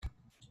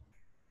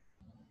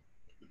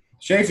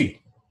Shafee,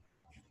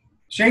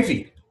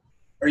 Shafee,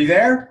 are you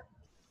there?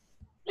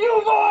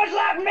 You boys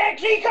like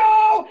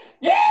Mexico?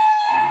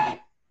 Yeah!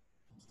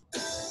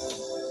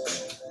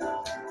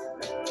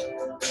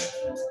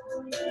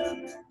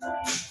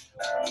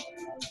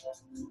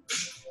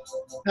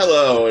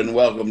 Hello and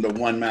welcome to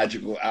One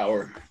Magical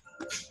Hour,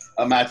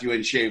 a Matthew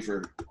and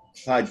Schaefer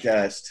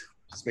podcast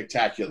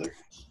spectacular.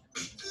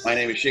 My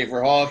name is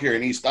Schaefer Hall here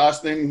in East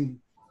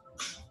Austin.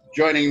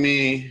 Joining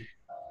me,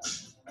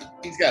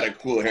 he's got a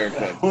cool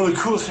haircut. One of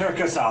the coolest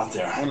haircuts out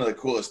there. One of the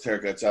coolest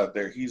haircuts out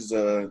there.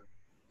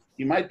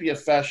 He might be a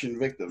fashion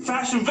victim.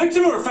 Fashion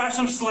victim or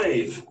fashion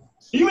slave?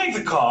 You make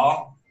the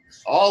call.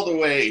 All the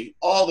way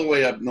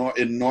up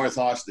in North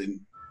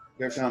Austin.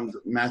 Here comes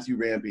Matthew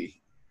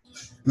Rampy.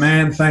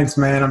 Man, thanks,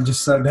 man. I'm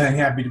just so dang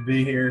happy to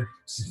be here.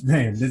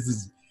 Man,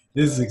 this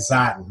is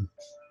exciting.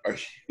 Are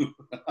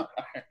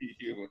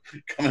you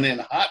coming in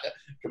hot?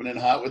 Coming in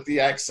hot with the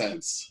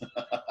accents.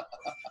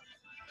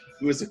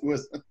 Who is it?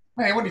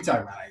 Hey, what are you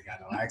talking about? I ain't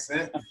got no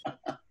accent.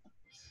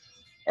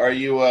 Are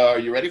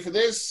you ready for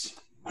this?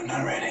 I'm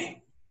not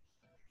ready.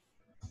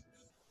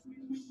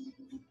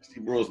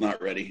 Steve Brule's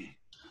not ready.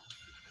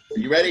 Are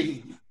you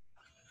ready?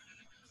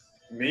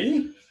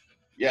 Me?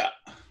 Yeah.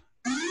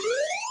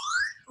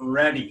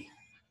 Ready.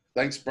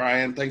 Thanks,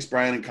 Brian. Thanks,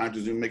 Brian and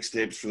Contra Zoom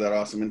Mixtapes for that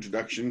awesome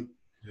introduction.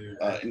 Dude,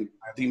 And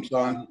theme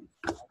song.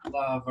 I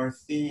love our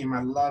theme.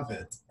 I love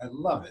it. I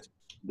love it.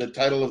 The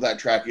title of that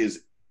track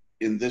is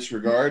In This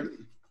Regard.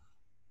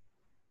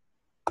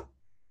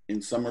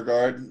 In some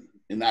regard.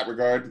 In that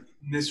regard.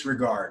 In this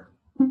regard.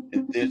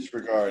 In this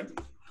regard.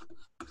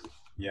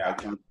 Yeah.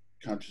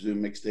 Contra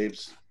Zoom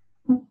Mixtapes.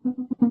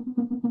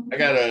 I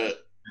gotta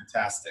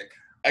Fantastic.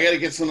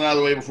 get something out of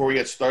the way before we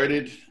get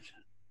started.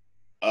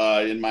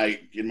 In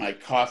my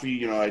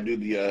coffee, I do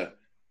the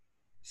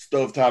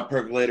stovetop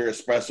percolator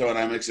espresso, and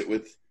I mix it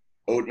with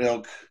oat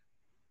milk.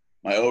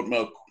 My oat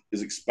milk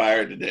is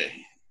expired today,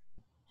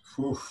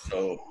 Oof.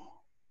 so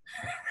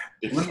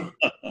if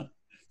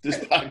this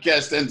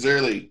podcast ends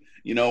early,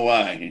 you know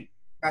why?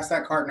 Pass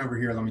that carton over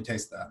here. Let me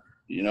taste that.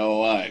 You know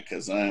why?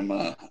 Because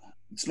it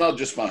smelled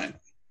just fine,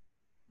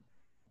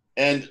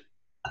 and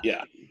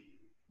yeah.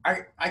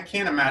 I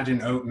can't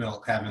imagine oat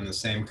milk having the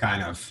same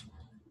kind of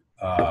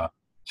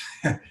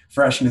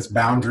freshness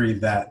boundary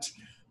that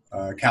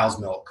cow's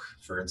milk,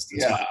 for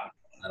instance. Yeah.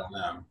 I don't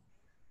know.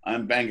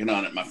 I'm banking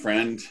on it, my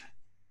friend.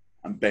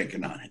 I'm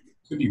banking on it.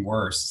 Could be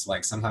worse.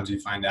 Like sometimes you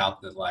find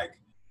out that like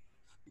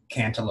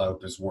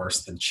cantaloupe is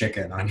worse than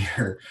chicken on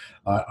your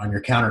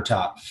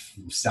countertop.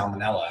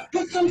 Salmonella.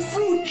 Put some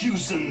fruit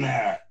juice in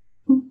there.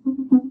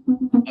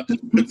 I'll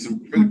just put some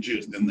fruit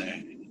juice in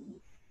there.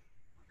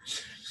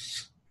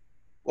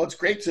 Well, it's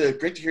great to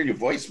hear your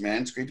voice,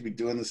 man. It's great to be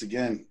doing this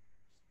again.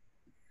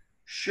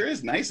 Sure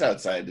is nice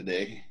outside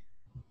today.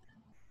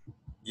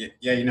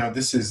 Yeah.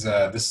 This is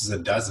a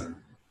dozen,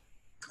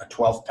 a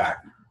 12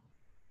 pack.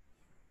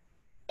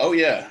 Oh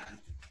yeah.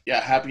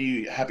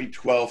 Happy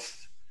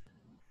 12th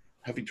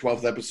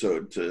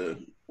episode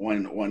to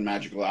one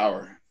magical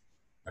hour.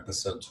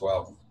 Episode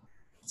 12.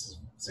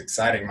 It's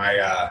exciting.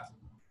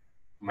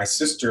 My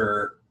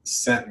sister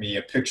sent me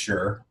a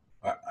picture.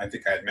 I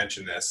think I had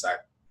mentioned this.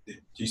 Do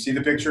you see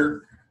the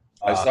picture?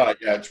 I saw it.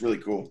 Yeah, it's really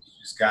cool.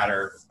 She's got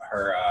her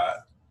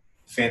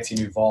fancy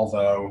new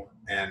Volvo,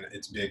 and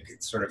it's big.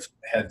 It's sort of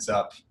heads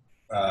up,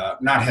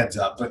 not heads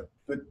up, but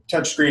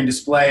touchscreen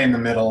display in the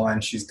middle,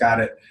 and she's got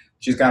her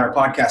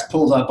podcast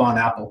pulled up on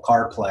Apple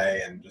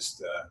CarPlay, and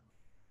just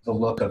the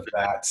look of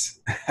that,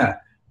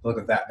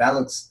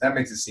 that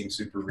makes it seem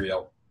super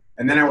real.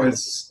 And then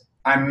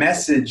I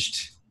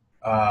messaged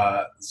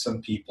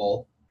some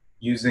people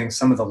using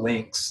some of the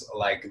links,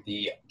 like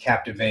the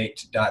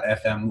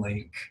Captivate.fm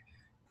link,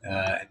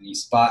 and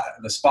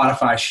the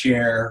Spotify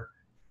share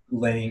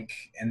link,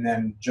 and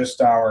then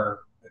just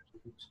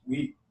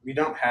we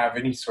don't have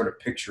any sort of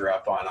picture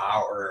up on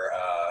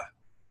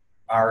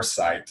our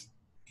site.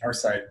 Our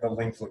site, the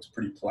link looks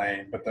pretty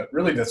plain, but the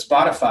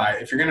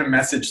Spotify, if you're going to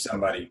message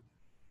somebody,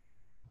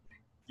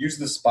 use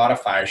the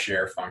Spotify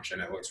share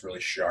function. It looks really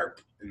sharp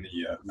in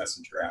the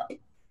Messenger app.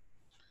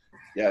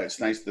 Yeah, it's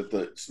nice that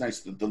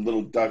the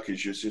little duck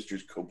is your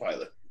sister's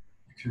co-pilot.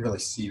 You can really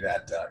see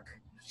that duck.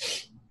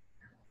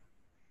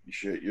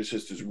 Your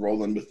sister's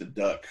rolling with the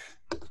duck.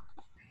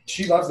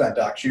 She loves that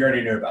duck. She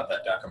already knew about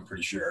that duck, I'm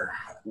pretty sure.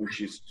 When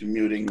she's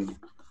commuting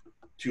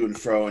to and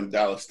fro in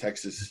Dallas,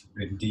 Texas.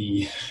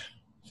 Indeed.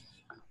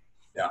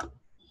 Yeah.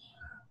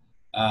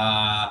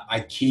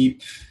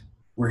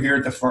 We're here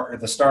at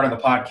the start of the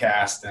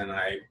podcast, and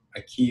I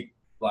keep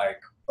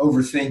like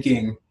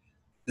overthinking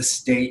the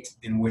state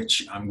in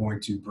which I'm going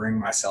to bring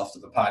myself to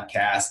the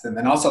podcast, and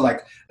then also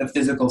like the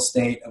physical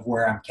state of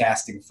where I'm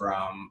casting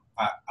from.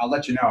 I'll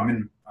let you know. I'm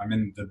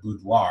in the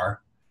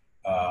boudoir.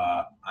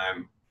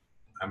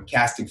 I'm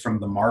casting from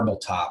the marble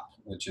top,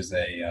 which is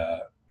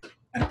an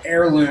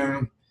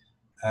heirloom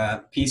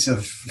piece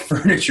of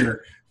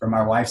furniture from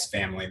my wife's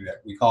family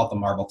that we call it the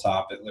marble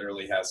top. It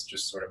literally has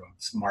just sort of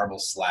a marble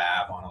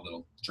slab on a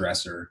little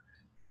dresser.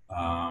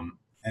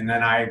 And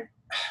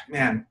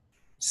then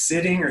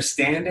sitting or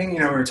standing. We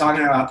were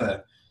talking about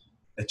the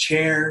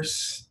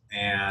chairs,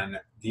 and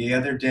the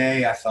other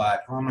day I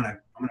thought, oh, I'm gonna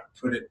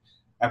put it.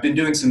 I've been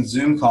doing some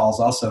Zoom calls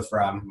also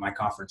from my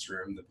conference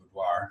room, the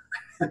boudoir,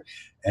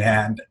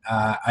 and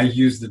I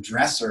use the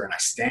dresser and I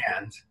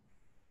stand.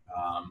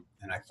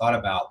 And I thought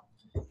about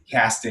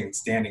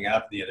standing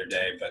up the other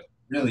day, but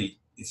really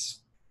it's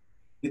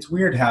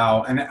weird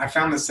how, and I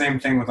found the same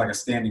thing with like a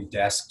standing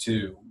desk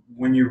too.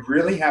 When you're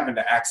really having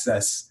to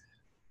access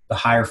the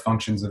higher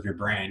functions of your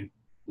brain,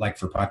 like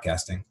for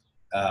podcasting,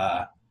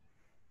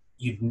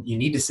 you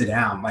need to sit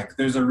down. Like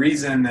there's a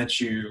reason that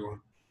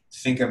you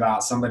think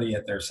about somebody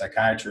at their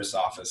psychiatrist's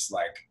office,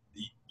 like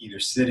either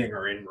sitting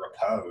or in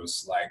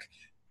repose, like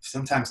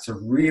sometimes to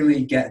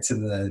really get to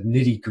the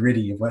nitty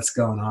gritty of what's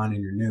going on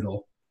in your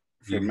noodle.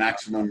 For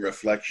maximum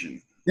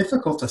reflection.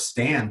 Difficult to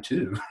stand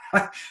too.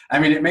 I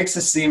mean, it makes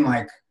us seem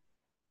like,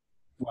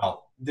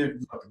 well,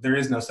 there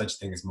is no such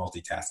thing as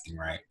multitasking,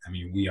 right? I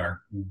mean,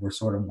 we're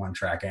sort of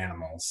one-track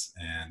animals,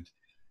 and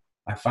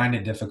I find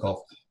it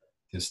difficult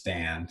to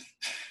stand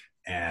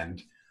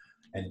and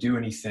do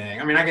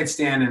anything. I mean, I could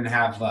stand and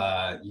have,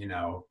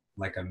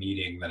 like a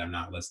meeting that I'm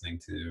not listening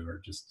to,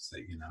 or just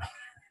say,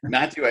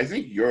 Matthew, I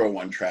think you're a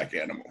one-track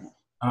animal.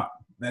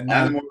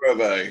 I'm more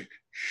of a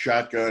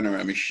shotgun or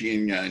a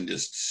machine gun,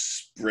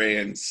 just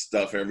spraying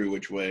stuff every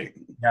which way.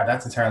 Yeah,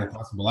 that's entirely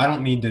possible. I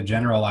don't mean to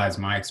generalize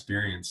my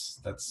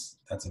experience. That's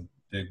a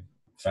big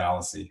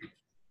fallacy.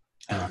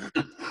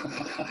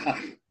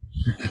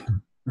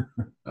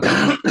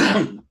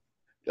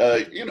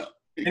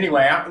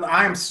 Anyway,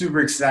 I'm super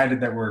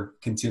excited that we're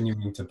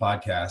continuing to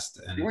podcast.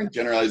 And you weren't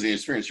generalizing the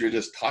experience. You were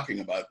just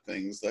talking about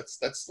things. That's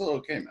still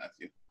okay,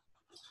 Matthew.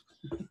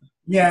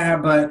 Yeah,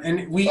 but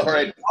we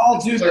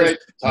all do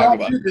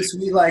this.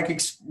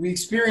 We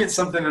experience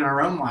something in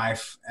our own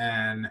life,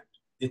 and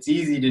it's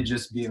easy to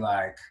just be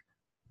like,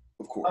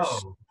 of course,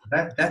 oh,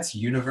 that's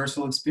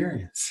universal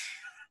experience.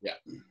 Yeah.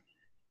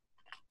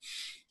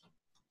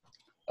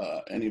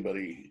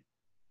 Anybody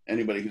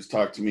who's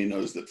talked to me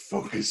knows that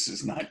focus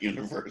is not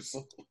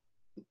universal.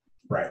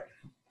 Right.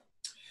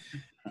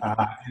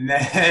 And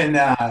then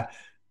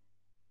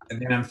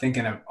I'm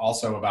thinking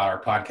also about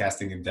our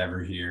podcasting endeavor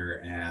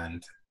here,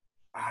 and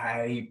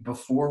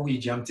before we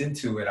jumped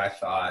into it, I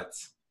thought,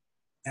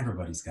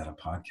 everybody's got a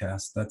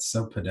podcast. That's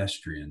so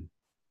pedestrian.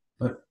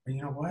 But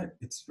you know what?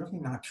 It's really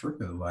not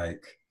true.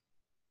 Like,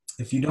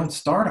 if you don't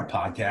start a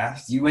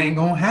podcast, you ain't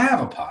gonna have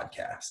a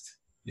podcast.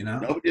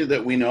 Nobody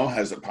that we know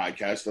has a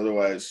podcast.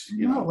 Otherwise,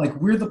 like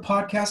we're the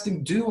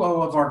podcasting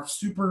duo of our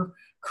super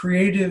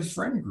creative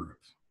friend group.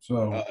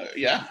 So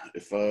yeah,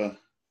 if one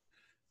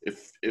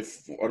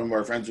of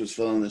our friends was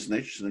filling this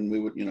niche, then we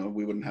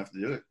wouldn't have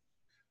to do it.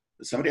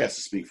 Somebody has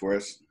to speak for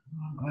us.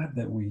 I'm glad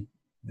that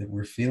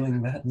we're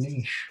feeling that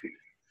niche.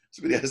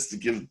 Somebody has to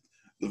give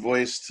the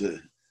voice to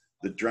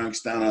the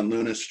drunks down on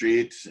Luna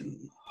Street.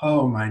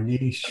 Oh, my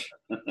niche.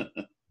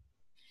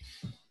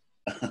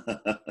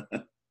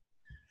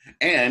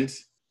 And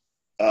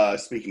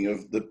speaking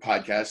of the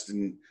podcast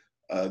and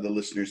the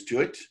listeners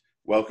to it,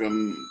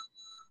 welcome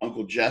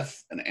Uncle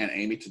Jeff and Aunt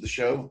Amy to the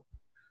show.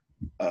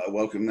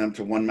 Welcome them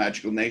to One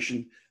Magical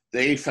Nation.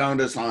 They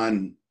found us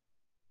on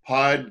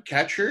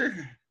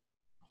Podcatcher.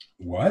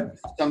 What?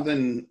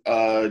 Something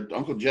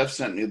Uncle Jeff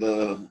sent me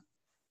the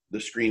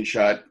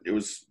screenshot. It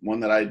was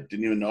one that I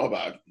didn't even know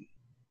about,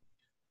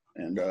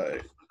 and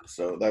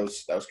so that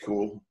was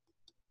cool.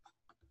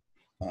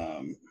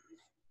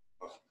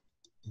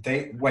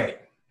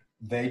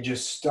 They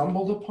just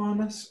stumbled upon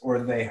us,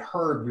 or they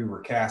heard we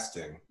were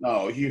casting?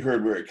 No, he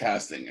heard we were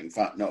casting and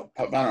found on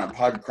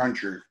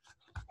Podcruncher.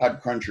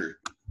 Podcruncher.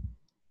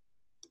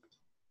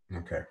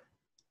 Okay.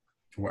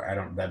 Well,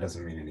 that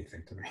doesn't mean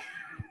anything to me.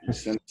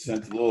 Sent a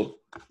little.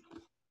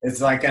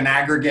 It's like an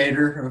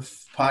aggregator of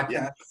podcasts.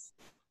 Yeah.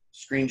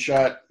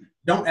 Screenshot.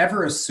 Don't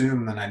ever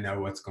assume that I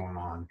know what's going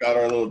on. Got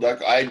our little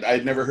duck.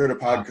 I'd never heard of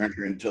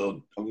Podcruncher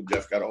until Uncle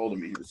Jeff got a hold of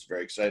me. It was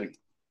very exciting.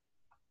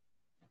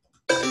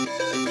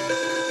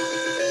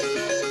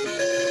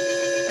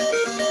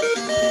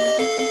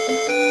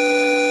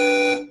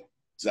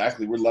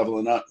 Exactly. We're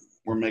leveling up.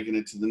 We're making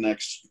it to the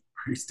next.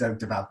 Pretty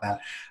stoked about that.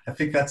 I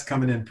think that's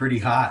coming in pretty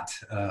hot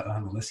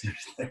on the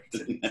listeners there.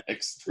 The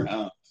next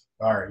round.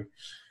 Sorry.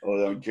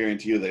 Oh, I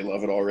guarantee you they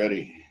love it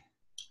already.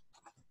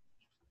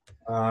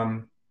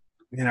 I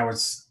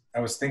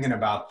was thinking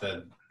about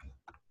the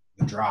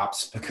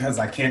drops, because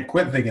I can't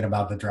quit thinking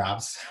about the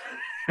drops.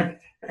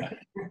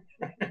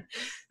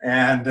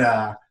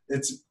 And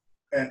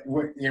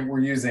we're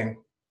using,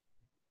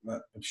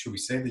 should we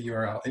say the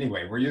URL?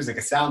 Anyway, we're using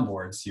a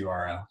Soundboards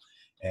URL,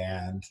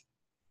 and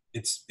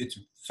it's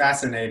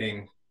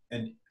fascinating.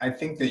 And I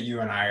think that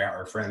you and I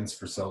are friends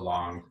for so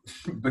long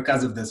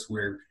because of this.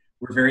 We're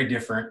very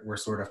different. We're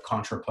sort of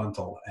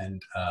contrapuntal,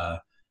 and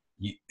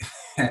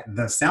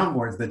the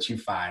soundboards that you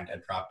find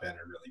at Drop In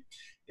are really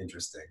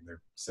interesting.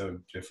 They're so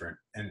different,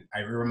 and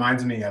it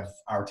reminds me of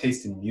our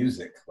taste in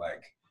music.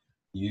 Like,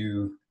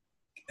 you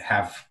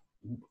have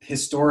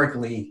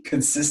historically,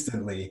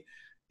 consistently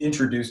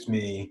introduced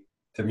me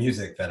to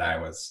music that I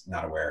was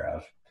not aware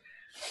of.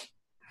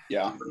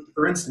 Yeah.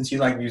 For instance, you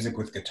like music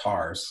with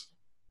guitars.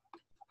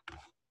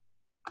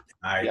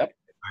 Yep.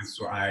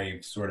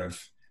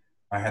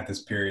 I had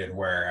this period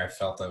where I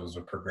felt I was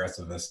a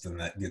progressivist and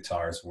that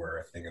guitars were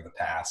a thing of the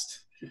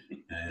past.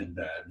 And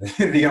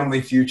the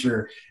only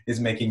future is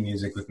making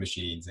music with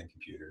machines and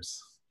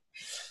computers.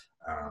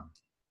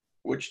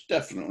 Which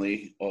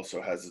definitely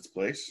also has its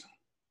place.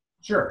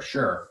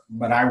 Sure.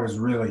 But I was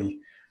really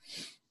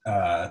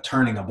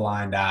turning a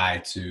blind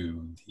eye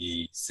to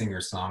the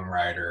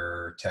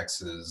singer-songwriter,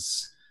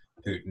 Texas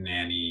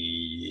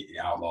hootenanny,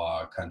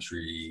 outlaw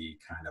country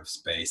kind of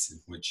space in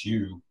which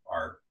you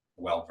are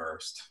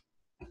well-versed.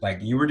 Like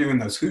you were doing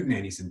those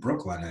hootenannies in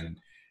Brooklyn,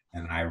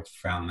 and I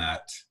found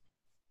that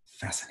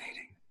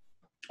fascinating.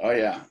 Oh,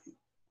 yeah.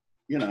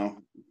 You know,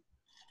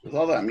 with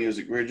all that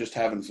music, we're just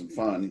having some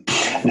fun.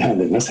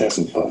 Let's have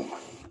some fun.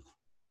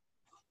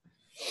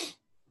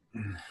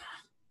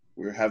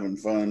 We're having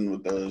fun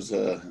with those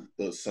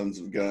sons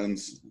of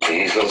guns.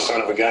 These little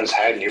son of a guns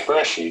hide in your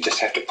brush, and you just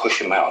have to push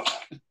them out.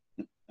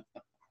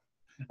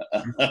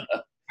 I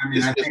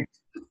mean, I think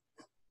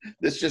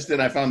this just in,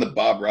 I found the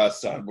Bob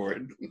Ross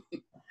soundboard.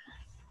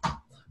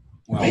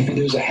 well, Maybe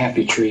there's a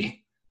happy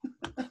tree.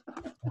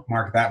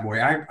 Mark that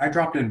boy. I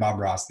dropped in Bob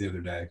Ross the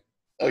other day.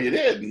 Oh, you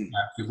did? If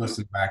you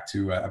listen back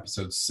to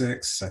episode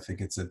 6, I think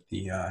it's at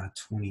the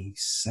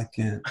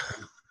 22nd.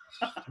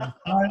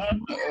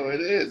 Oh,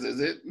 it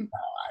is it?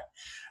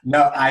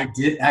 No, I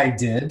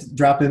did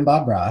drop in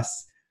Bob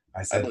Ross.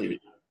 I believe it.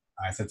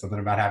 I said something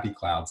about Happy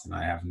Clouds, and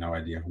I have no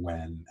idea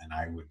when, and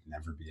I would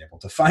never be able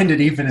to find it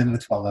even in the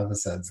 12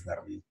 episodes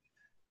that we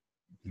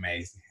may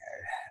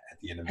at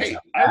the end of this Hey,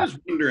 episode. I was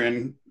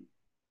wondering,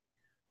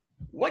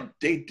 what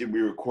date did we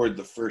record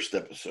the first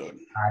episode?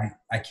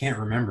 I can't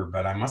remember,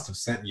 but I must have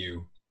sent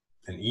you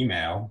an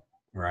email,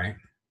 right?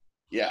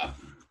 Yeah.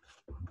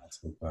 Let's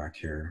go back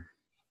here.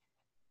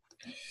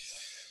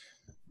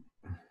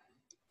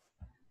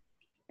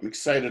 I'm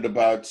excited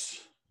about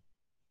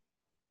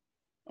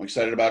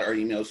our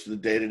emails for the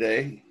day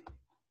today.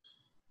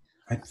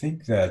 I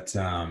think that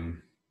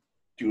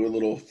Do a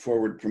little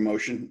forward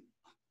promotion.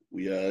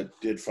 We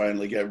did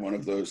finally get one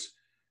of those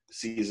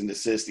cease and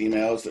desist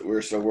emails that we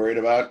were so worried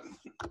about.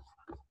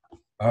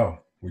 oh,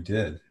 we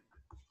did.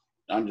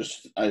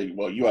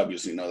 Well, you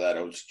obviously know that.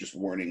 I was just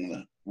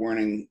warning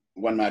One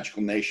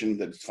Magical Nation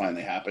that it's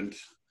finally happened.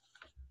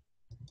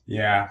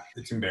 Yeah,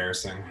 it's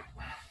embarrassing.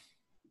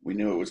 We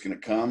knew it was going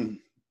to come.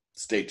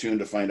 Stay tuned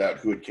to find out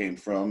who it came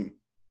from.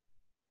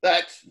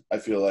 That, I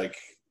feel like,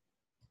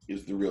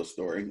 is the real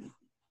story.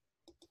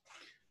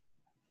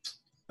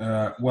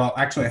 Well,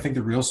 actually, I think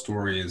the real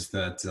story is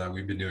that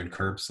we've been doing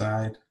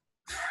curbside.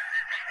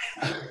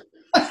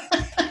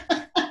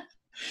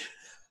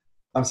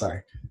 I'm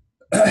sorry.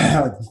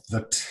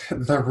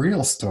 The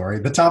real story,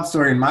 the top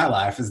story in my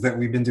life is that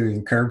we've been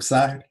doing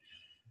curbside,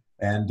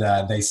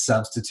 and they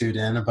substitute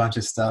in a bunch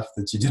of stuff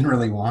that you didn't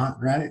really want,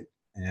 right?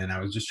 And I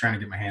was just trying to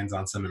get my hands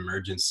on some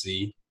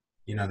Emergen-C,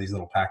 these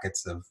little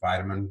packets of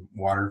vitamin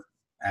water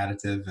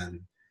additive. And,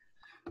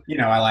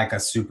 I like a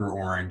super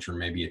orange or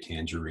maybe a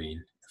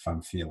tangerine if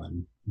I'm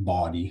feeling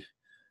bawdy.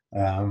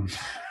 And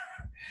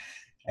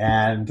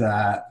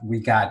we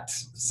got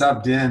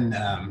subbed in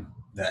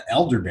the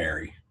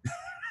elderberry,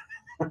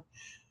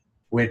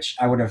 which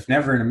I would have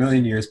never in a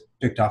million years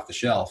picked off the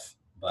shelf.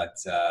 But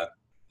I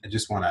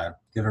just want to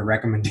give a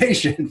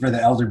recommendation for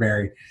the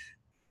elderberry.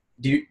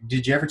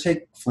 Did you ever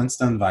take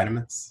Flintstone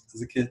vitamins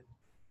as a kid?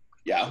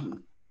 Yeah.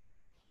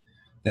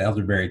 The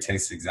elderberry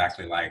tastes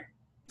exactly like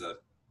the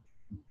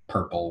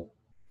purple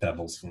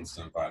Pebbles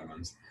Flintstone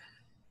vitamins.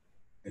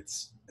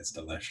 It's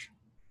delish.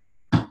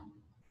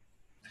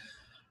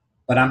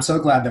 But I'm so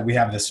glad that we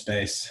have this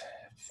space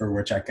for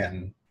which I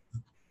can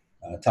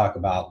talk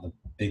about the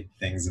big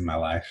things in my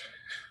life,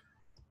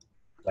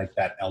 like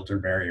that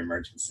elderberry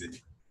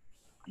Emergen-C.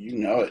 You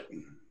know it.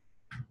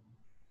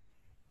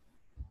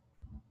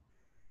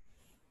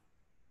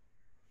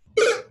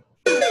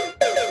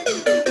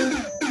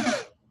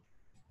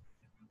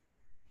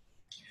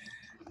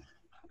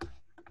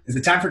 Is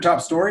it time for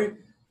top story?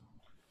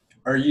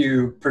 Are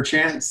you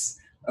perchance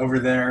over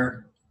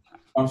there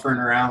bumpering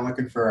around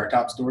looking for our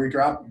top story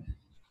drop?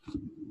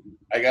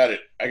 I got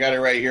it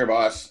right here,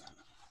 boss.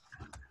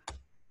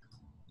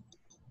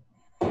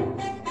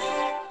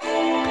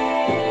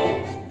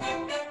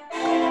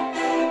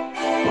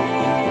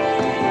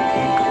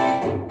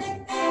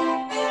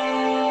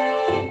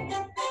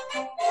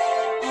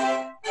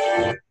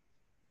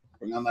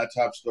 Bring on that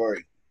top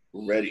story.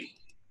 We're ready.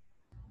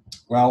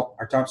 Well,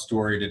 our top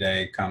story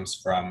today comes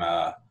from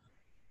a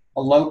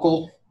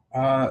local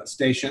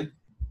station.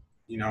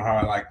 You know how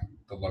I like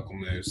the local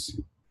news.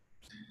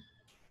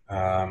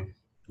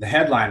 The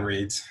headline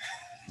reads,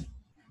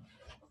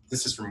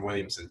 this is from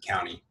Williamson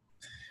County,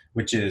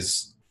 which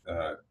is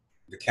the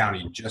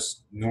county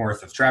just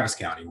north of Travis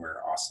County where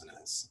Austin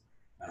is.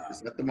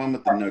 Is that the one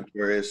with the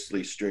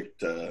notoriously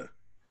strict,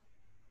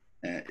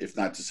 if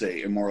not to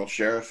say immoral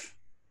sheriff?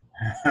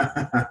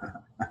 I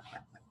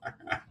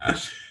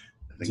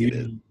think it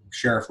is.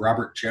 Sheriff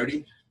Robert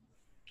Chody?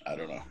 I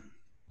don't know.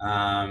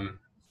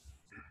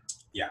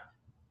 Yeah,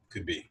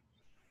 could be.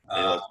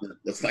 Yeah,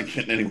 let's not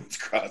get in anyone's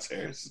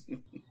crosshairs.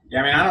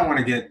 Yeah, I mean, I don't want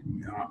to get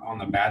on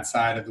the bad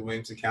side of the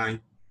Williamson County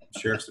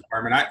Sheriff's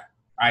Department.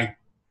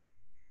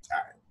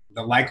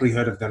 The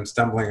likelihood of them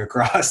stumbling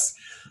across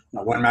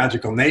One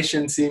Magical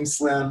Nation seems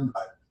slim,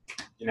 but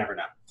you never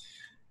know.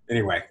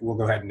 Anyway, we'll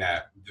go ahead and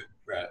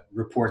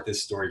report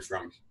this story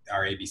from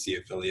our ABC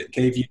affiliate,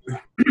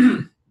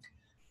 KVUE.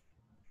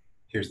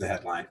 Here's the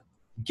headline.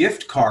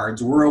 Gift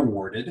cards were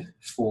awarded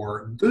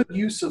for good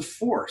use of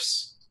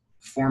force,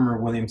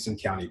 former Williamson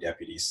County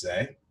deputies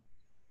say.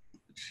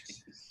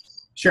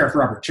 Sheriff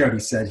Robert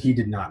Chody said he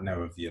did not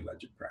know of the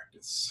alleged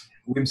practice.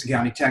 Williamson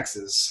County,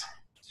 Texas.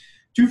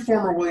 2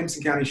 former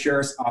Williamson County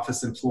Sheriff's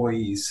Office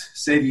employees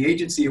say the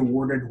agency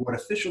awarded what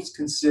officials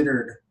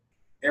considered,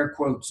 air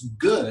quotes,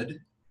 good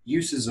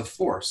uses of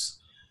force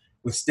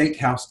with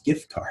steakhouse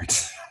gift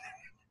cards.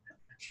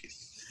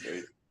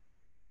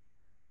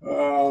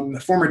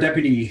 Former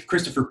Deputy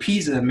Christopher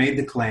Pisa made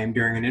the claim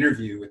during an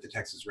interview with the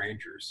Texas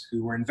Rangers,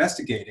 who were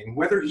investigating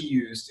whether he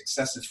used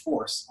excessive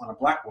force on a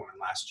black woman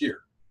last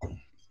year.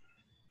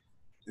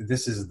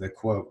 This is the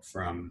quote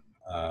from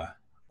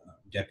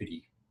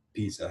Deputy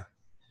Pisa.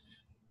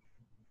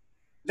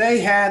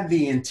 They had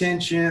the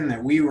intention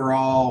that we were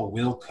all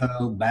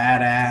Wilco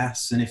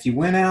badass, and if you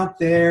went out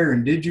there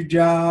and did your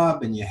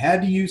job and you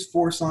had to use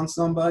force on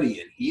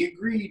somebody and he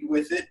agreed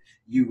with it,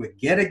 you would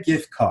get a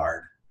gift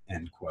card,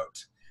 end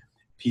quote.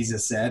 Pisa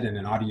said in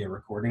an audio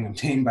recording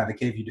obtained by the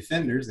KVUE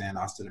Defenders and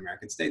Austin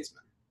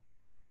American-Statesman.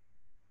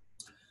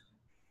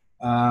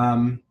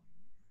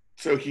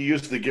 So he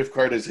used the gift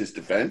card as his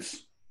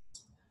defense?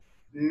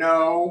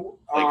 No.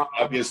 Like,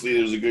 obviously,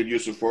 there's a good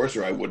use of force,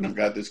 or I wouldn't have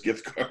got this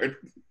gift card.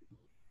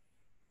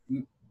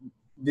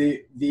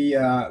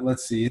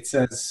 Let's see. It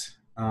says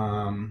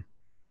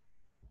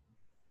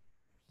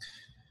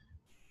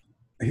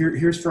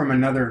here's from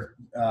another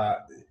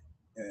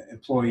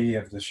employee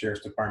of the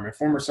Sheriff's Department.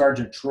 Former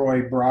Sergeant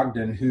Troy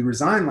Brogdon, who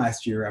resigned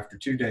last year after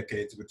 2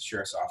 decades with the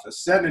Sheriff's Office,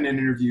 said in an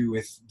interview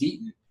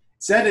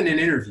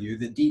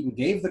that Deaton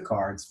gave the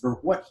cards for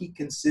what he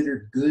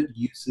considered good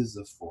uses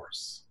of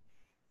force.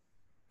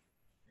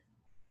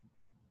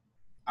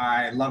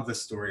 I love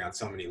this story on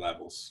so many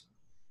levels.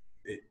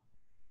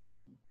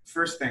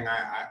 First thing,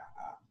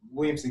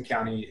 Williamson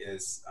County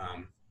is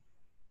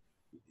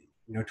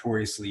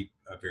notoriously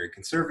a very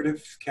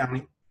conservative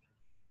county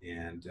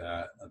and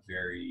a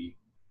very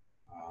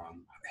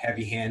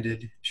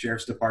heavy-handed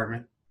sheriff's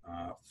department.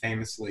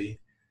 Famously,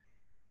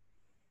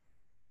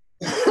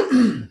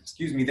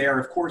 excuse me, they are,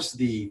 of course,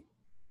 the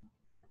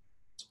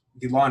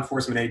law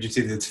enforcement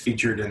agency that's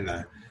featured in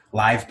the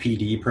Live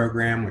PD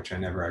program, which I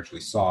never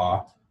actually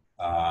saw.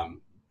 Oh,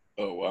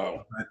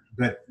 wow.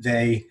 But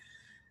they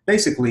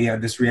basically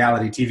this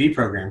reality TV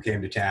program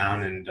came to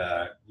town and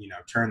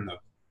turned the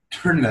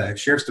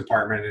sheriff's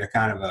department into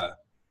kind of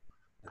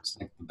it's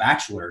like The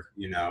Bachelor,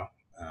 The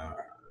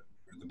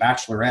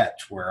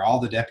Bachelorette, where all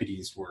the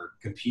deputies were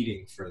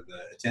competing for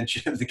the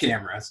attention of the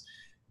cameras,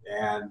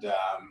 and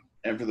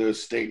for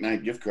those state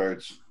night gift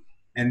cards.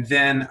 And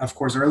then, of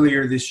course,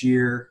 earlier this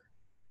year,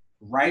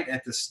 right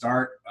at the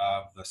start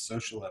of the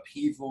social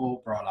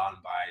upheaval brought on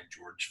by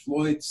George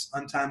Floyd's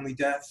untimely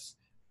death,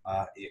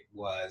 it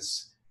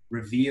was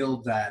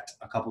revealed that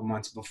a couple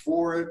months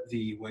before,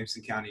 the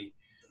Williamson County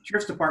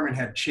Sheriff's Department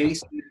had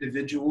chased an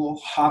individual,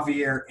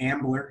 Javier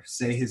Ambler,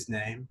 say his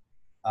name,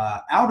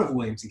 out of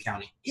Williamson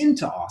County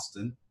into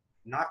Austin,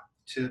 not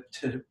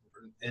into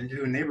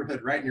a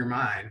neighborhood right near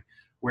mine,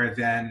 where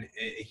then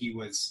he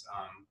was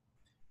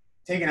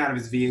taken out of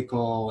his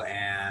vehicle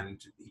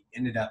and he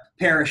ended up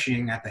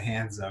perishing at the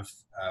hands of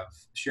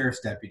sheriff's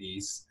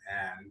deputies.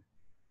 And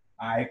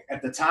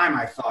at the time,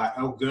 I thought,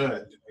 oh,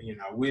 good,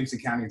 Williamson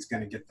County is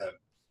going to get the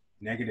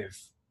negative,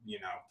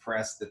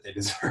 press that they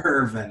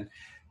deserve. And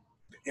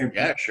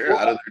yeah, sure.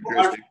 Out of their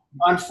jurisdiction.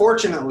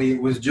 Unfortunately,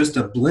 it was just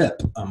a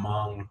blip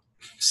among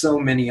so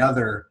many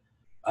other,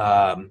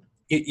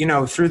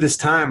 through this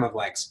time of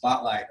like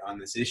spotlight on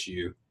this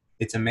issue.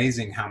 It's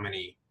amazing how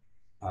many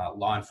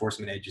law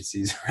enforcement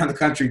agencies around the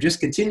country just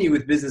continue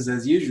with business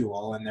as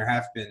usual. And there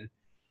have been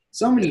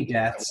so many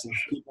deaths of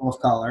people of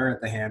color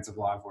at the hands of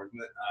law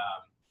enforcement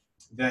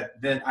that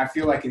I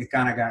feel like it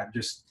kind of got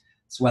just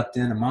swept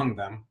in among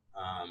them.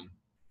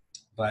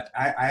 But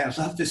I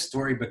love this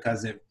story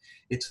because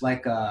it's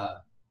like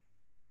a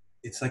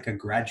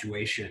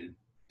graduation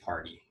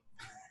party.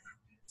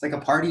 It's like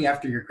a party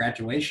after your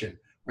graduation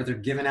where they're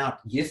giving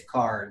out gift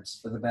cards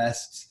for the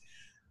best,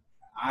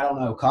 I don't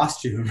know,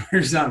 costume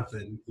or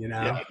something,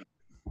 Yeah.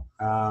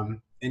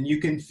 And you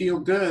can feel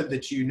good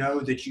that you know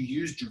that you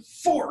used your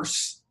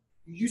force.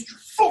 You used your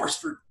force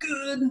for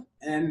good,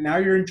 and now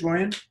you're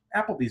enjoying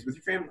Applebee's with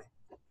your family.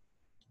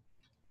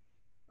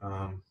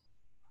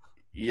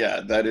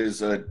 Yeah, that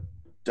is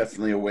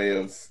definitely a way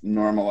of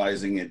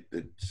normalizing it.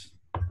 It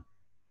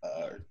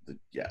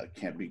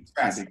can't be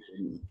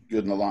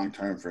good in the long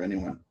term for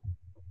anyone.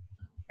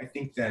 I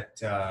think that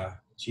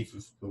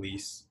Sheriff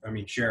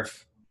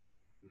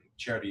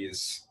Chody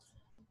is,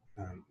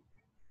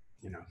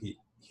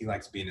 he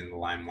likes being in the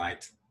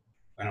limelight.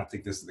 I don't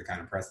think this is the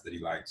kind of press that he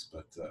likes,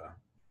 but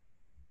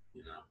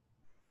you know,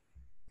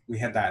 we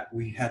had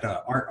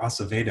Art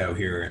Acevedo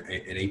here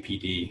at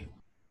APD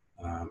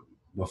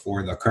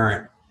before the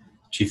current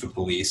chief of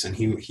police, and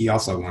he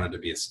also wanted to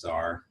be a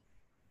star.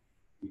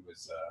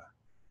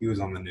 He was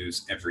on the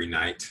news every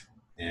night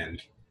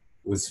and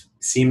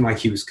seemed like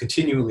he was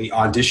continually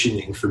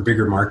auditioning for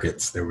bigger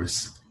markets. There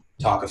was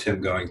talk of him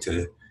going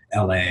to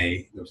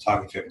LA. There was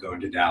talk of him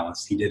going to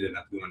Dallas. He did end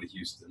up going to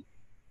Houston.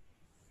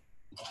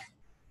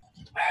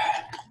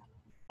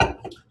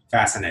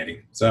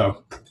 Fascinating.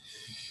 So,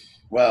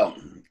 well,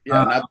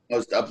 yeah, not the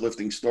most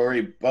uplifting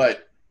story,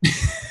 but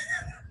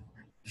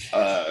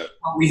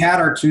we had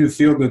our 2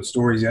 feel-good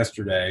stories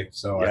yesterday.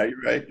 So yeah,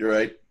 you're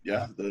right.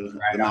 Yeah,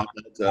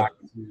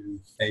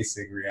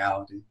 facing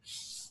reality.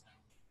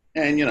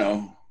 And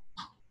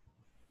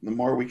the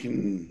more we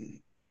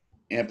can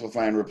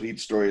amplify and repeat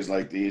stories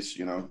like these,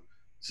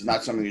 this is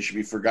not something that should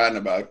be forgotten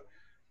about.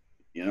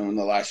 In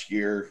the last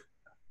year,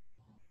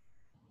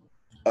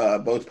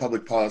 both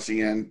public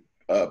policy and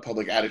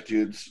public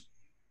attitudes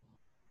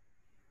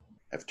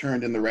have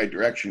turned in the right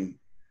direction.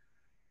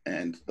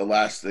 And the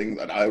last thing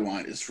that I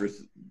want is for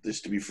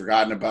this to be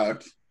forgotten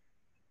about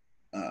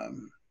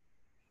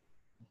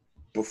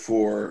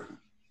before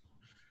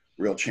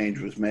real change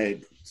was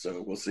made.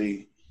 So we'll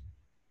see.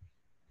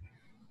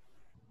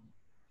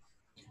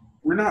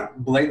 We're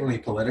not blatantly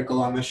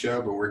political on this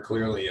show, but we're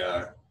clearly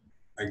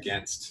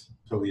against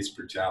police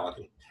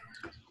brutality.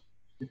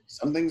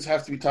 Some things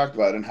have to be talked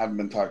about and haven't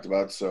been talked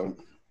about. So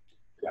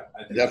yeah,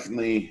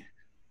 definitely,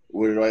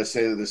 do I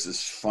say that this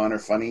is fun or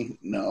funny?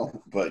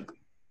 No, but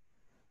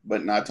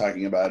not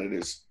talking about it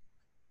is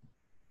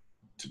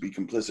to be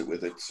complicit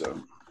with it.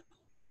 So,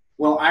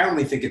 well, I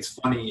only think it's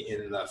funny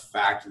in the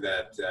fact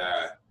that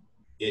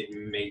it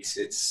makes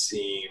it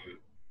seem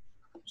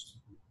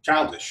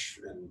childish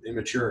and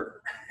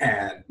immature,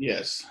 and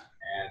yes,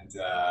 and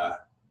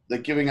the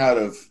giving out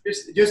of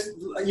just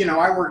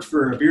I worked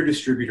for a beer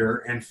distributor,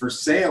 and for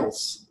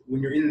sales,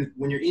 when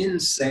you're in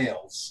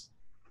sales,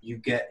 you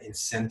get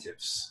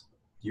incentives.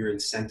 You're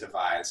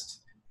incentivized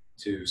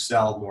to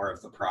sell more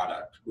of the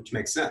product, which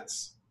makes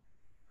sense.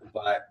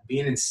 But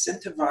being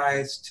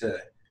incentivized to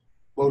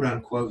quote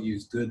unquote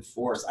use good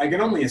force, I can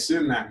only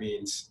assume that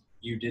means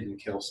you didn't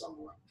kill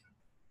someone.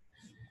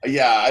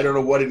 Yeah, I don't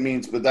know what it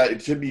means, but that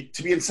to be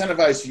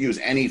incentivized to use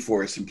any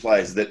force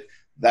implies that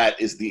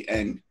is the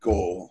end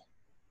goal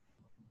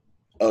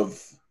of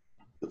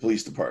the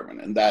police department,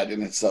 and that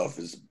in itself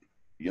is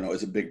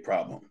a big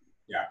problem.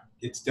 Yeah,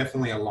 it's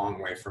definitely a long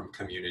way from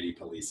community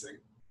policing,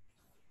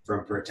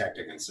 from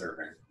protecting and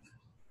serving.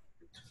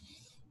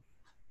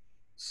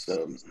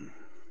 So,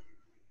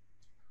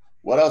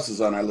 what else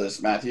is on our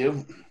list,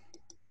 Matthew?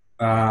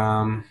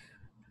 Well,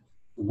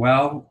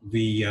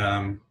 we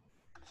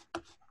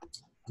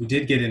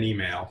did get an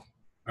email.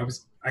 I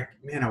was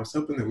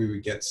hoping that we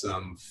would get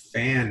some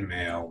fan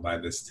mail by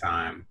this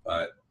time,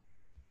 but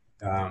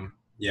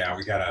yeah,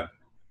 we got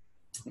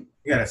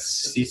a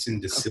cease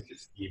and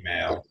desist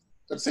email.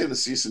 I'd say the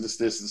cease and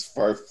desist is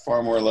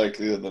far more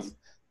likely than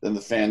the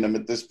fandom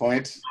at this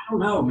point. I don't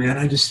know, man.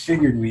 I just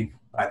figured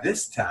by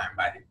this time,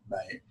 by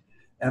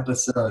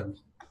episode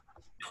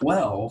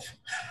 12,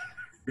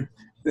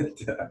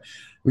 that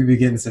we'd be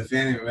getting some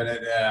fandom.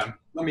 But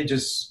let me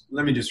just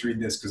read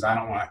this because I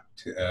don't want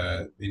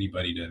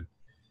anybody to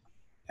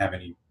have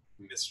any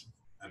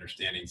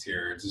misunderstandings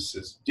here. It just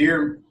says,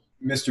 "Dear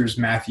Misters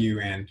Matthew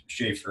and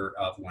Schaefer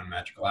of One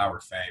Magical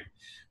Hour fame,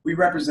 we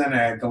represent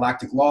a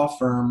galactic law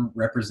firm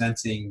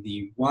representing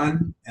the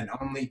one and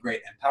only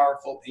great and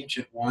powerful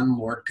Ancient One,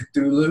 Lord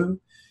Cthulhu.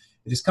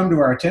 It has come to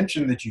our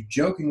attention that you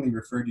jokingly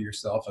refer to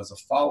yourself as a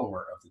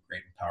follower of the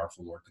great and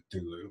powerful Lord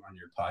Cthulhu on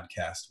your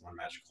podcast, One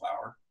Magical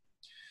Hour.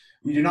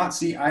 We do not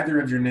see either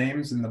of your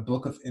names in the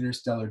Book of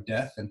Interstellar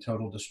Death and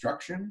Total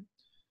Destruction,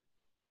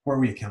 where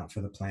we account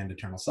for the planned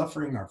eternal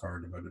suffering of our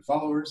devoted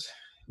followers.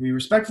 We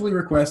respectfully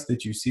request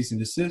that you cease and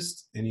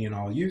desist any and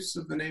all use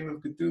of the name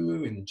of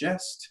Cthulhu in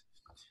jest.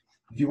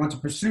 If you want to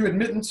pursue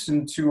admittance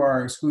into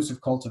our exclusive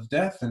cult of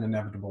death and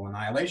inevitable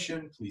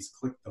annihilation, please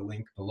click the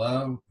link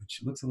below,"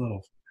 which looks a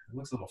little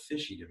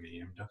fishy to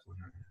me. I'm definitely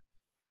not going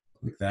to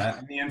click that.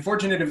 "In the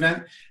unfortunate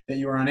event that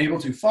you are unable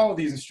to follow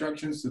these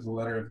instructions to the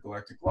letter of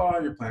galactic law,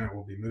 your planet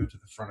will be moved to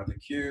the front of the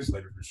queues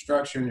later for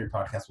destruction. Your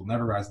podcast will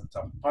never rise to the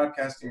top of the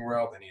podcasting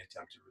world. Any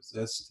attempt to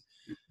resist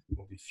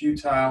will be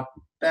futile.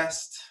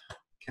 Best,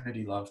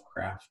 Kennedy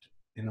Lovecraft,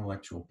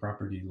 intellectual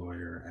property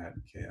lawyer at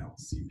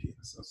KLCP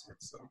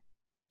Associates." So,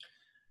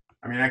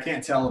 I mean, I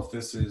can't tell if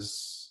this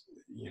is,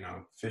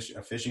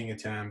 a phishing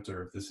attempt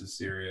or if this is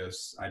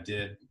serious. I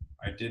did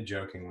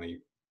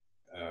jokingly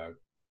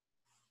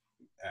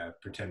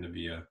pretend to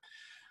be a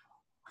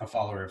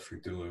follower of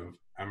Cthulhu.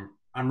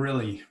 I'm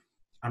really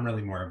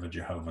more of a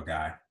Jehovah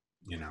guy.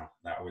 It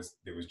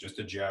was just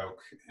a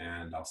joke,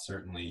 and I'll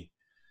certainly,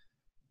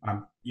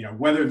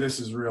 whether this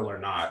is real or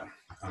not,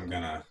 I'm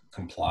gonna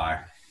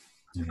comply.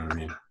 You know what I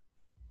mean?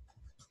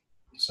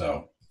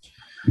 So,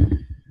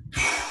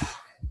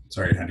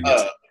 sorry, I had to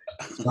get.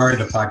 Sorry,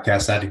 the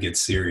podcast had to get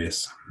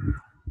serious.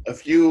 A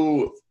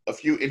few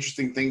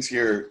interesting things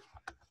here.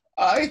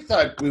 I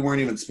thought we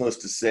weren't even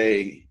supposed to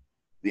say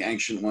the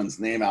Ancient One's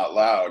name out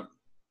loud.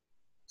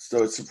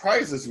 So it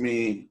surprises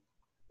me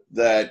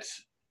that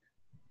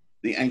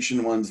the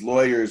Ancient One's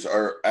lawyers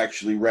are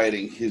actually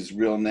writing his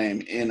real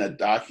name in a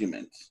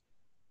document.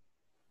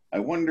 I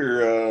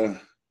wonder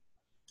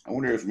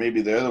if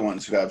maybe they're the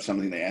ones who have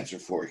something to answer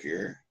for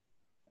here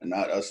and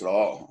not us at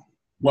all.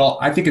 Well,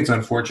 I think it's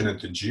unfortunate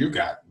that you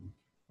got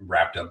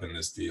wrapped up in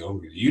this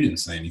deal. You didn't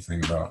say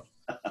anything about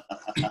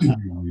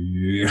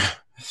yeah.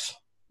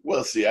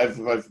 We'll see. I've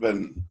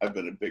been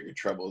in bigger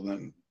trouble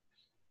than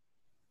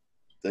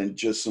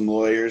just some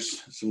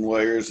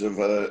lawyers of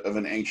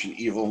an ancient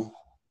evil.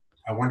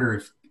 I wonder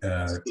if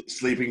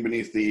sleeping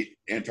beneath the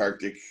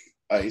Antarctic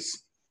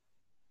ice.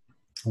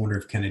 I wonder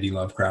if Kennedy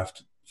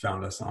Lovecraft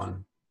found us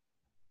on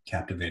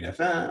Captivate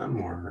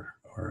FM or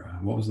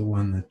what was the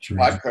one that you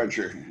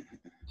Podcruncher.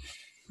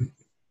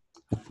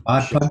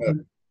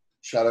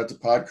 Shout out to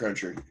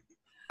Podcruncher.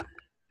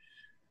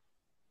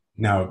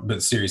 No,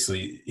 but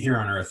seriously, here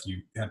on Earth,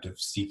 you have to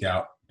seek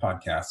out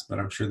podcasts. But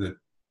I'm sure that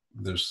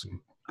there's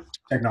some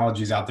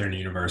technologies out there in the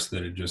universe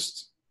that are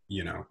just,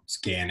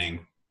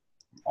 scanning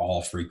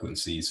all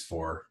frequencies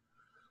for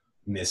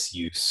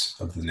misuse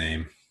of the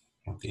name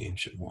of the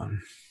Ancient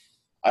One.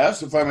 I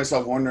also find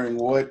myself wondering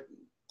what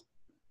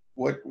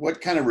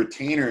kind of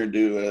retainer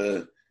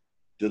do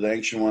the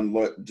Ancient One,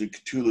 do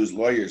Cthulhu's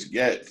lawyers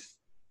get?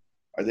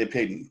 Are they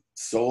paid in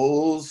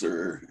souls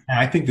or?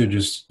 I think they're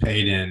just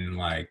paid in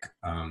like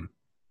a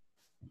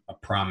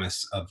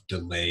promise of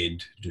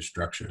delayed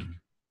destruction.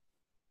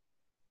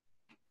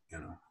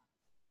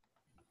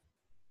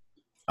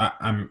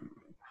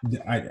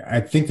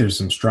 I think there's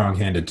some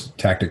strong-handed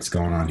tactics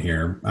going on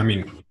here. I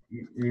mean,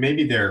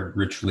 maybe they're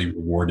richly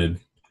rewarded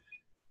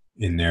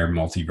in their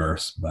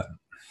multiverse, but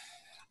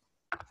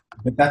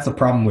that's the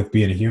problem with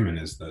being a human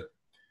is that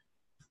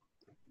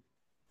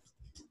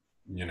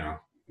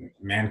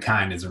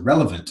mankind is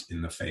irrelevant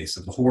in the face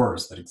of the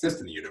horrors that exist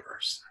in the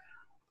universe.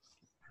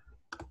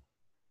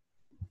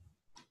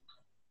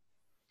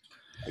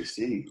 I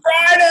see.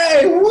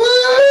 Friday!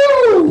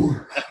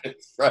 Woo!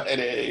 It's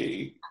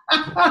Friday.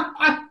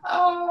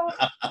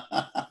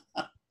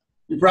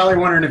 You're probably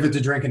wondering if it's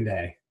a drinking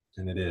day,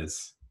 and it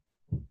is.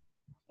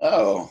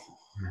 Oh.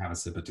 I'm gonna have a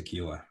sip of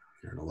tequila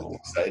here in a little while.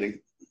 Exciting.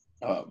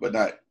 But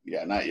not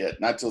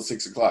yet. Not till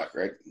 6 o'clock,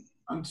 right?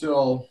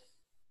 Until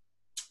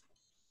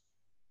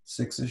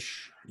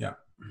 6-ish. Yeah.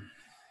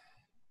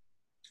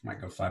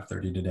 Might go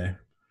 5:30 today.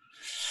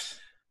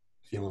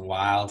 Feeling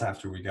wild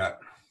after we got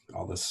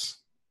all this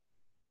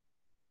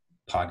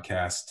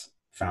podcast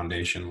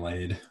foundation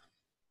laid.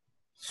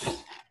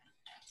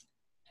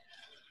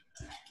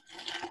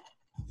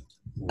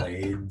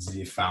 Laid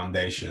the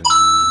foundation.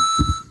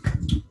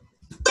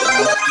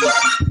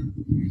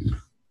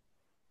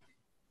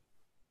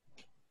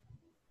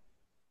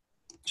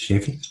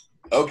 Shafy?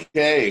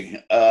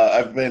 Okay.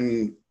 I've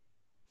been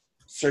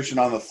searching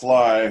on the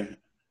fly.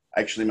 I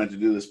actually meant to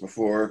do this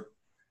before.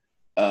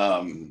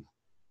 I've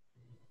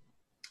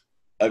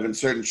been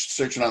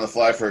searching on the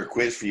fly for a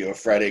quiz for you, a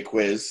Friday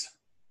quiz.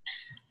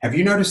 Have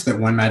you noticed that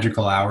one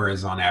magical hour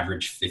is on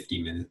average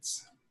 50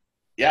 minutes?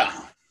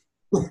 Yeah.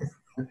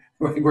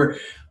 we're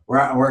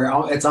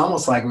it's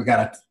almost like we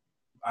got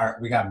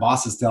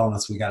bosses telling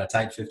us we got a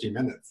tight 50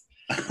 minutes.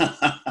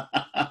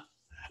 I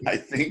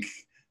think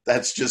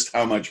that's just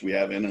how much we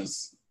have in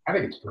us. I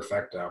think it's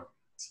perfecto.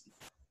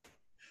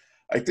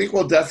 I think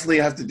we'll definitely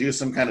have to do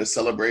some kind of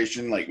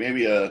celebration, like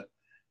maybe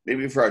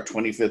for our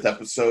 25th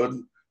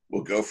episode,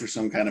 we'll go for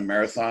some kind of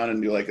marathon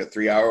and do like a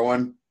 3-hour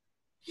one.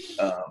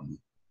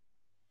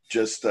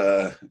 Just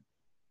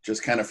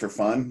kind of for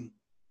fun.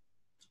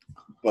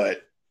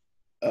 But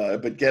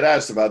get at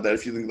us about that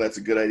if you think that's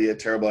a good idea,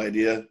 terrible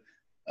idea.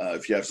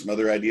 If you have some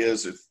other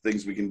ideas or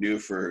things we can do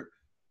for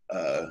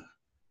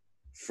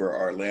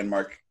our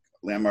landmark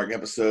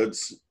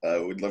episodes,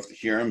 we'd love to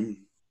hear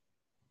them.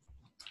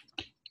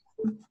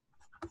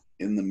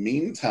 In the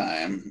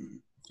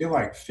meantime, I feel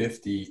like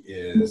 50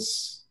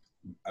 is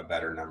a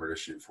better number to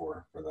shoot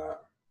for that.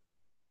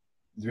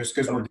 Just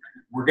because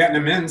we're getting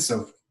them in,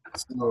 so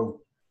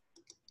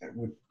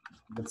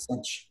with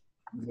such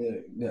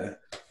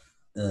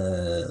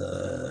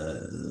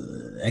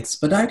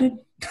expedited.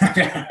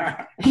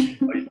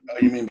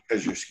 You mean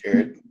because you're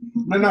scared?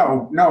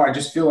 No. I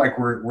just feel like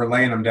we're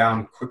laying them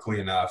down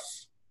quickly enough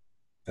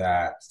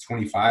that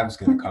 25 is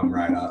going to come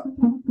right up.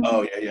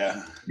 Oh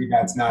yeah.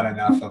 That's not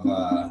enough of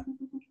a.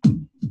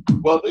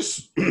 Well,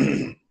 this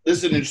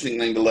is an interesting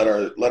thing to let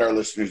our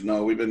listeners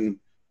know. We've been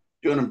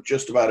doing them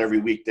just about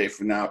every weekday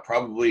from now.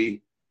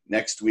 Probably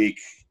next week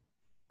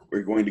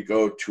we're going to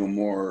go to a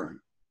more.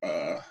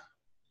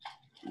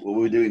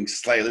 We'll be doing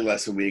slightly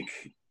less a week.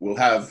 We'll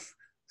have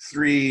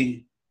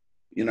 3.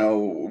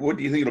 What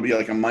do you think it'll be,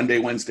 like a Monday,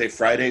 Wednesday,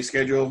 Friday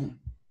schedule?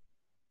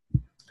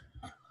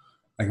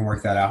 I can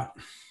work that out.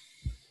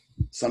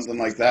 Something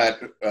like that.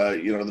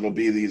 There'll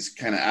be these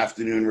kind of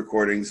afternoon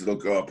recordings that'll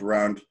go up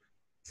around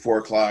 4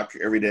 o'clock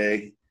every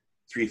day.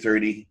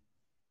 3:30.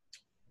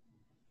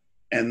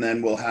 And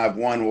then we'll have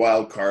one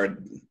wild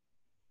card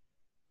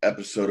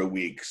episode a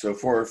week. So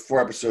four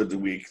episodes a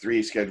week,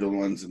 3 scheduled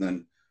ones, and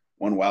then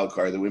one wild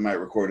card that we might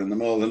record in the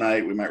middle of the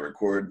night. We might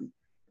record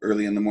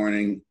early in the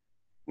morning.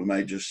 We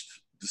might just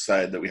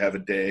decide that we have a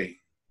day.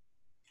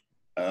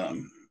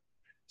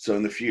 So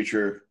in the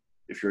future,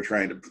 if you're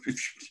trying to,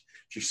 if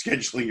you're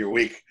scheduling your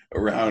week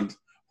around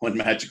one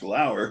magical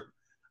hour,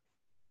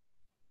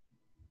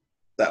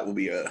 that will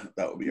be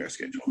our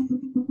schedule.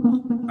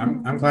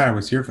 I'm glad I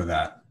was here for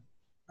that.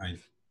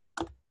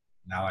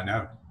 Now I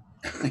know.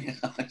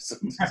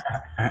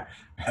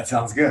 That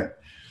sounds good.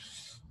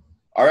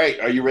 All right,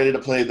 are you ready to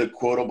play the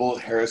quotable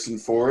Harrison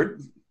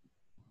Ford?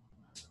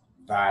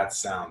 That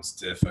sounds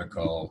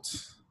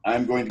difficult.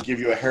 I'm going to give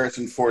you a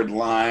Harrison Ford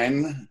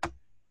line,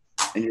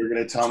 and you're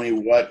going to tell me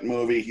what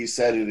movie he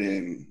said it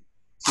in.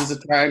 This is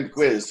a timed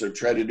quiz, so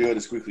try to do it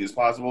as quickly as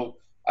possible.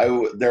 I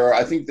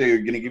think they're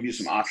going to give you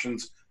some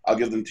options. I'll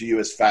give them to you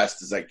as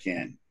fast as I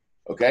can.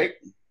 Okay?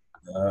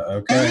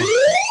 Okay.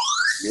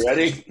 You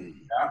ready?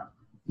 Yeah.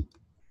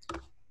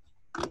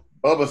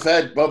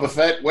 Boba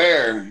Fett,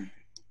 where?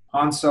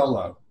 Han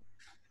Solo.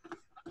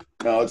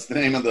 No, it's the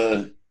name of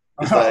the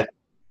is that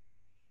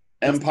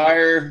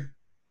Empire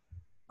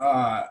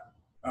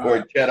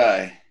or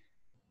Jedi?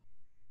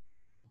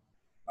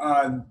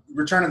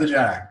 Return of the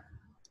Jedi.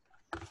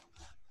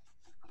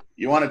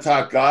 You want to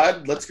talk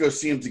God? Let's go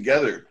see him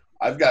together.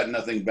 I've got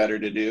nothing better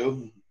to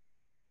do.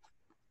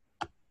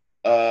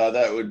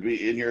 That would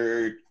be, in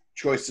your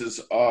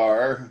choices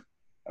are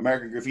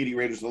American Graffiti,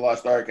 Raiders of the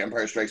Lost Ark,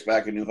 Empire Strikes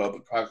Back, A New Hope,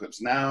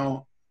 Apocalypse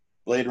Now,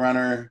 Blade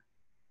Runner,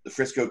 The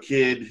Frisco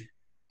Kid,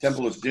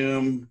 Temple of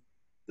Doom,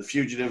 The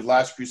Fugitive,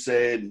 Last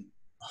Crusade,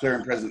 Clear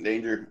and Present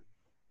Danger.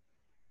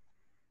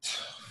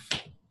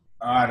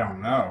 I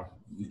don't know.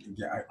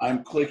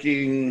 I'm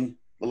clicking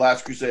The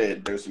Last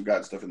Crusade. There's some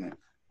God stuff in there.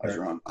 I was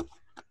wrong.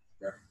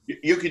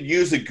 You could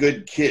use a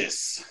good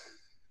kiss.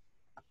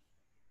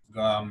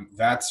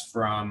 That's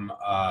from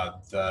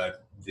the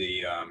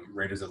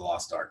Raiders of the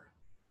Lost Ark.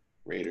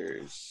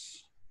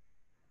 Raiders.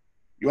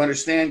 You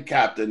understand,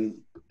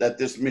 Captain, that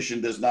this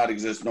mission does not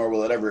exist, nor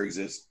will it ever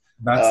exist.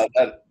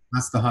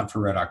 That's the Hunt for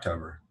Red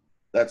October.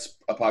 That's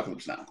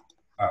Apocalypse Now.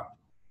 Oh.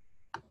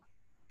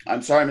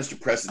 I'm sorry, Mr.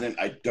 President,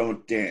 I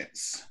don't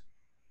dance.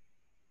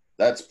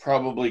 That's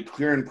probably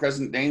Clear and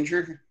Present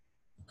Danger.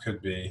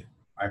 Could be.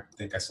 I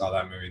think I saw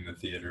that movie in the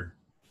theater.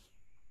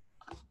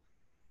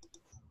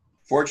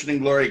 Fortune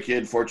and Glory,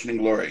 kid. Fortune and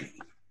Glory.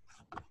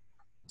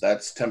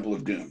 That's Temple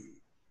of Doom.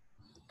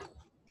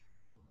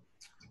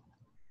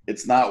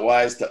 It's not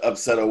wise to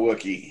upset a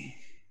Wookiee.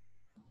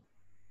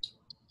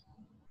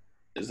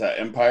 Is that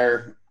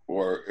Empire?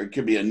 Or it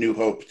could be A New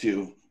Hope,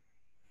 too.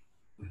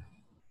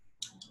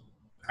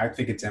 I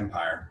think it's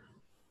Empire.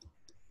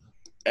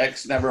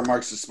 X Never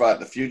Marks the Spot.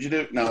 The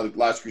Fugitive? No, The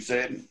Last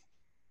Crusade.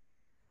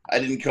 I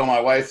Didn't Kill My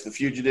Wife. The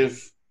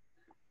Fugitive.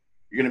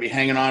 You're going to be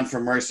hanging on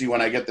for mercy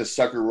when I get this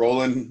sucker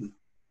rolling.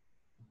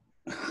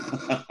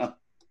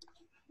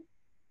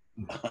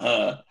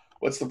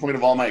 What's the point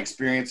of all my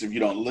experience if you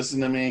don't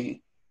listen to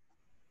me?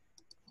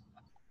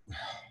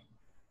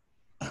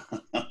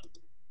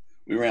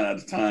 We ran out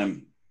of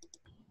time.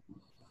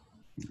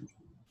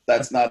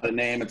 That's not a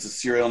name, it's a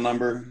serial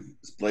number.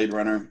 It's Blade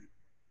Runner.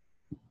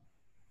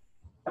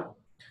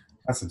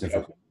 That's a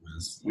difficult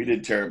quiz. We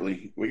did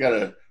terribly. We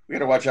gotta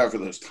watch out for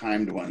those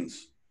timed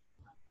ones.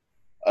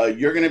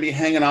 You're gonna be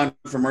hanging on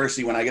for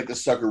mercy when I get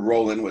this sucker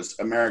rolling was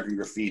American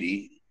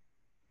Graffiti.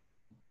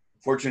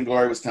 Fortune and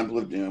Glory was Temple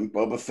of Doom.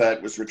 Boba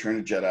Fett was Return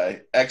of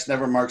Jedi. X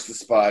Never Marks the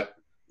Spot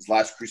was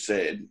Last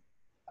Crusade.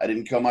 I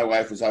Didn't Kill My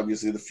Wife was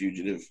obviously The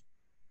Fugitive.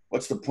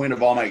 What's the point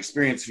of all my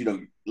experience if you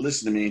don't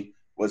listen to me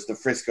was The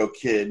Frisco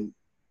Kid.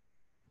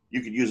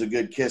 You Could Use a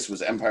Good Kiss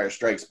was Empire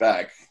Strikes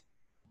Back.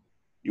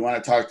 You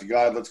Want to Talk to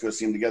God? Let's Go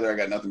See Him Together. I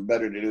Got Nothing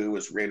Better to Do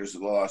was Raiders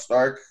of the Lost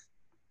Ark.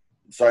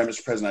 Sorry,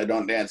 Mr. President, I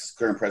Don't Dance. It's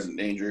Clear and Present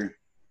Danger.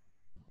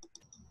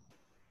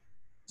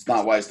 It's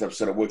Not Wise to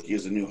Upset a Wookiee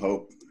is A New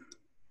Hope.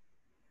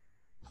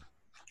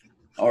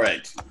 All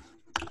right.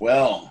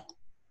 Well,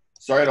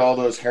 sorry to all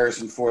those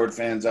Harrison Ford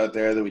fans out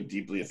there that we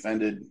deeply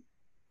offended.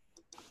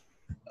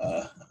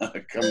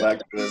 Come back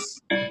to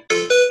us.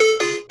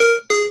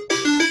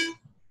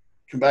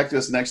 Come back to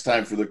us next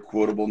time for the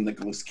quotable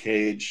Nicolas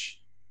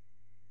Cage.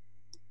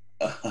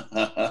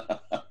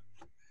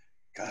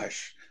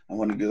 Gosh, I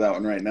want to do that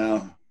one right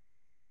now.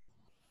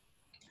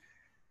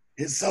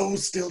 His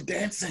soul's still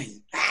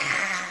dancing.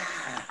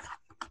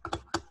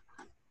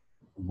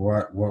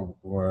 What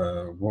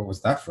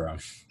was that from?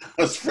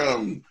 That's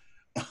from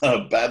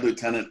Bad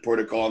Lieutenant, Port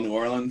of Call, New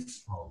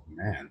Orleans. Oh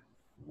man,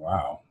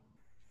 wow,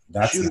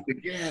 that's Shoot it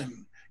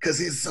again, because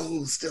his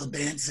soul's still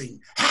dancing.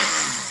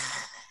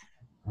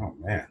 Oh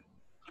man,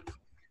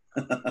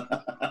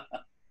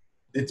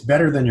 it's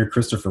better than your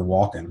Christopher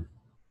Walken.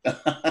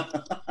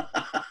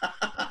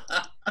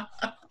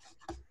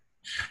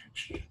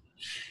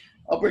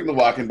 I'll bring the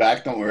Walken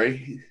back. Don't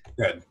worry.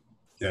 Good,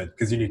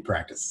 because you need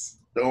practice.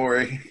 Don't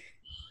worry.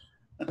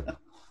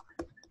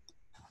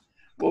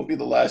 won't be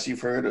the last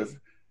you've heard of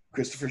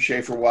Christopher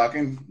Schaefer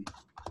Walken.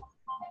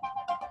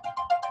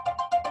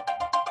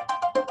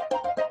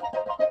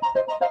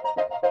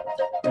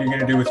 What are you going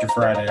to do with your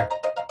Friday?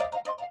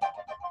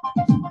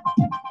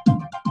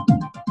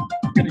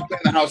 Gonna clean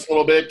the house a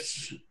little bit.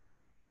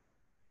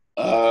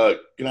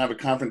 Gonna have a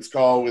conference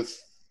call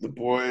with the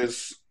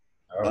boys.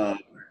 Bar.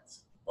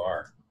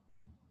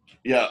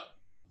 Yeah.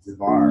 The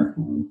bar.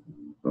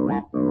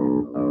 We'll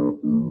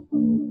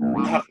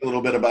talk a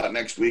little bit about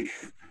next week.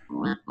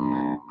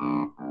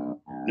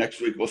 Next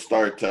week we'll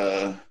start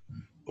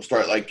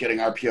like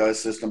getting our POS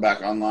system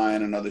back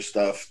online and other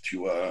stuff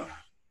to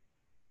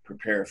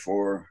prepare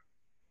for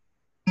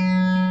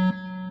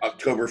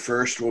October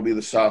 1st will be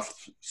the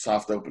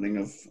soft opening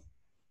of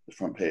the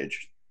front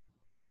page.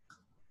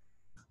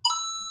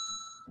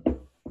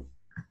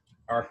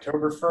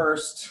 October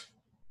 1st.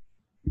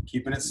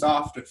 Keeping it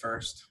soft at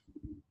first.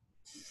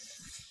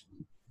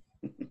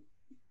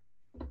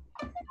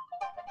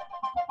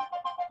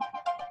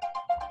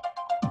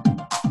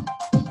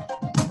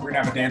 We're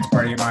gonna have a dance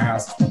party at my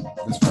house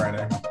this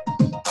Friday.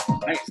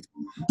 Nice.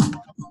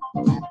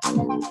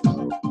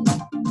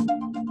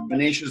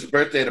 Manish's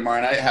birthday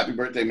tomorrow night. Happy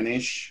birthday,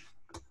 Manish.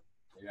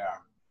 Yeah.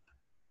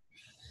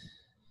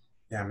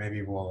 Yeah,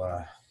 maybe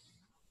we'll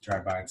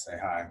drive by and say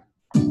hi.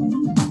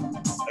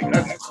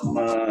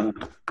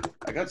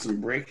 I got some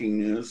breaking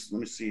news.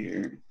 Let me see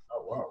here.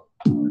 Oh, whoa.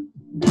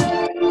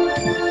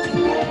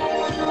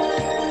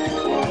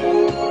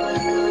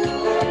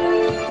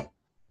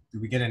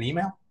 Did we get an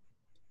email?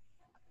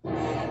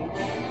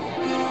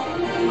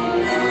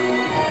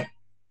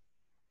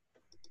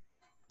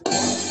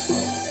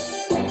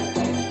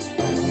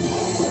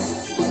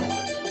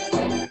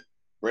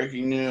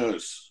 Breaking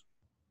news.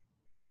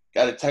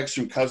 Got a text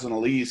from cousin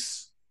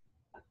Elise.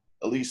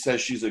 Elise says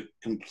she's a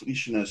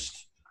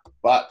completionist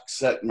box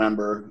set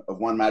member of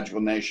One Magical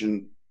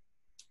Nation.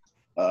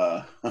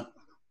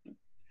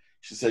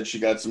 She said she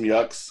got some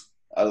yucks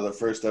out of the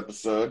first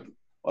episode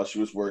while she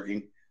was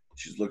working.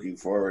 She's looking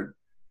forward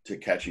to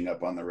catching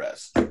up on the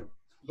rest.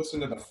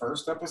 Listen to the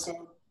first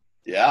episode?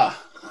 Yeah.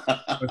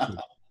 Listen,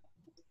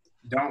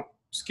 don't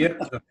skip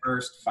the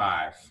first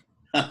 5.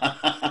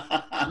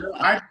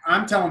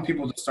 I'm telling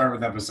people to start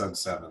with episode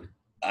 7.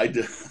 I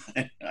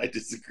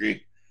disagree.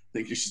 I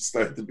think you should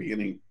start at the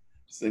beginning.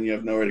 So then you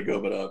have nowhere to go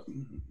but up.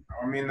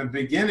 I mean, the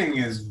beginning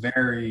is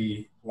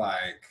very,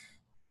 like,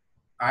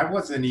 I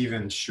wasn't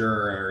even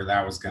sure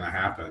that was going to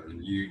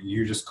happen.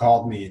 You just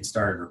called me and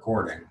started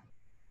recording.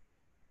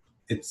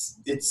 It's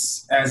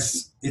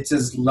as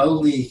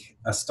lowly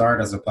a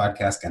start as a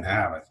podcast can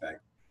have, I think.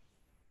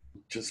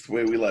 Just the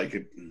way we like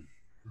it.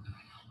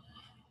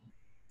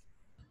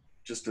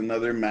 Just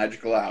another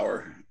magical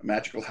hour, a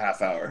magical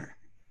half hour.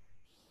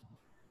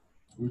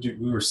 We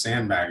were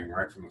sandbagging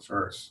right from the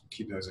first.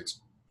 Keep those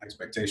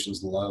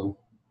expectations low.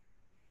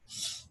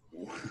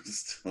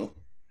 Still,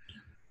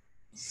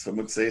 some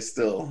would say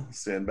still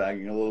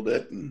sandbagging a little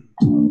bit. And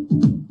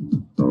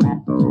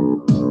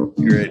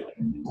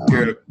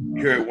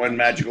you're at one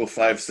magical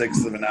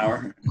 5/6 of an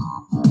hour.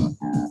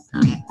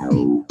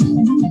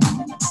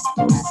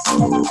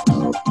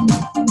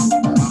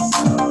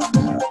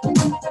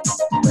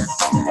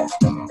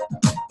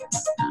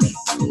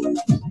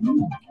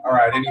 All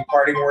right, any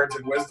parting words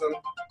of wisdom?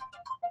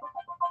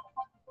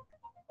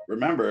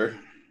 Remember,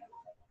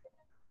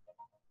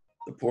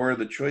 the poorer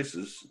the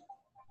choices,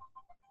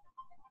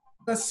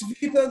 the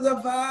sweeter the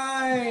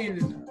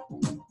vine.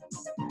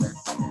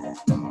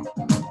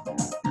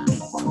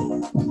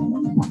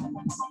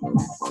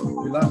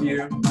 We love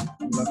you.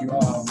 We love you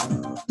all.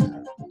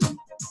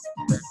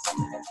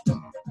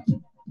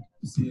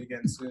 See you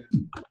again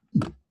soon.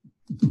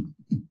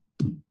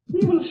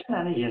 Evil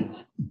shenanigans.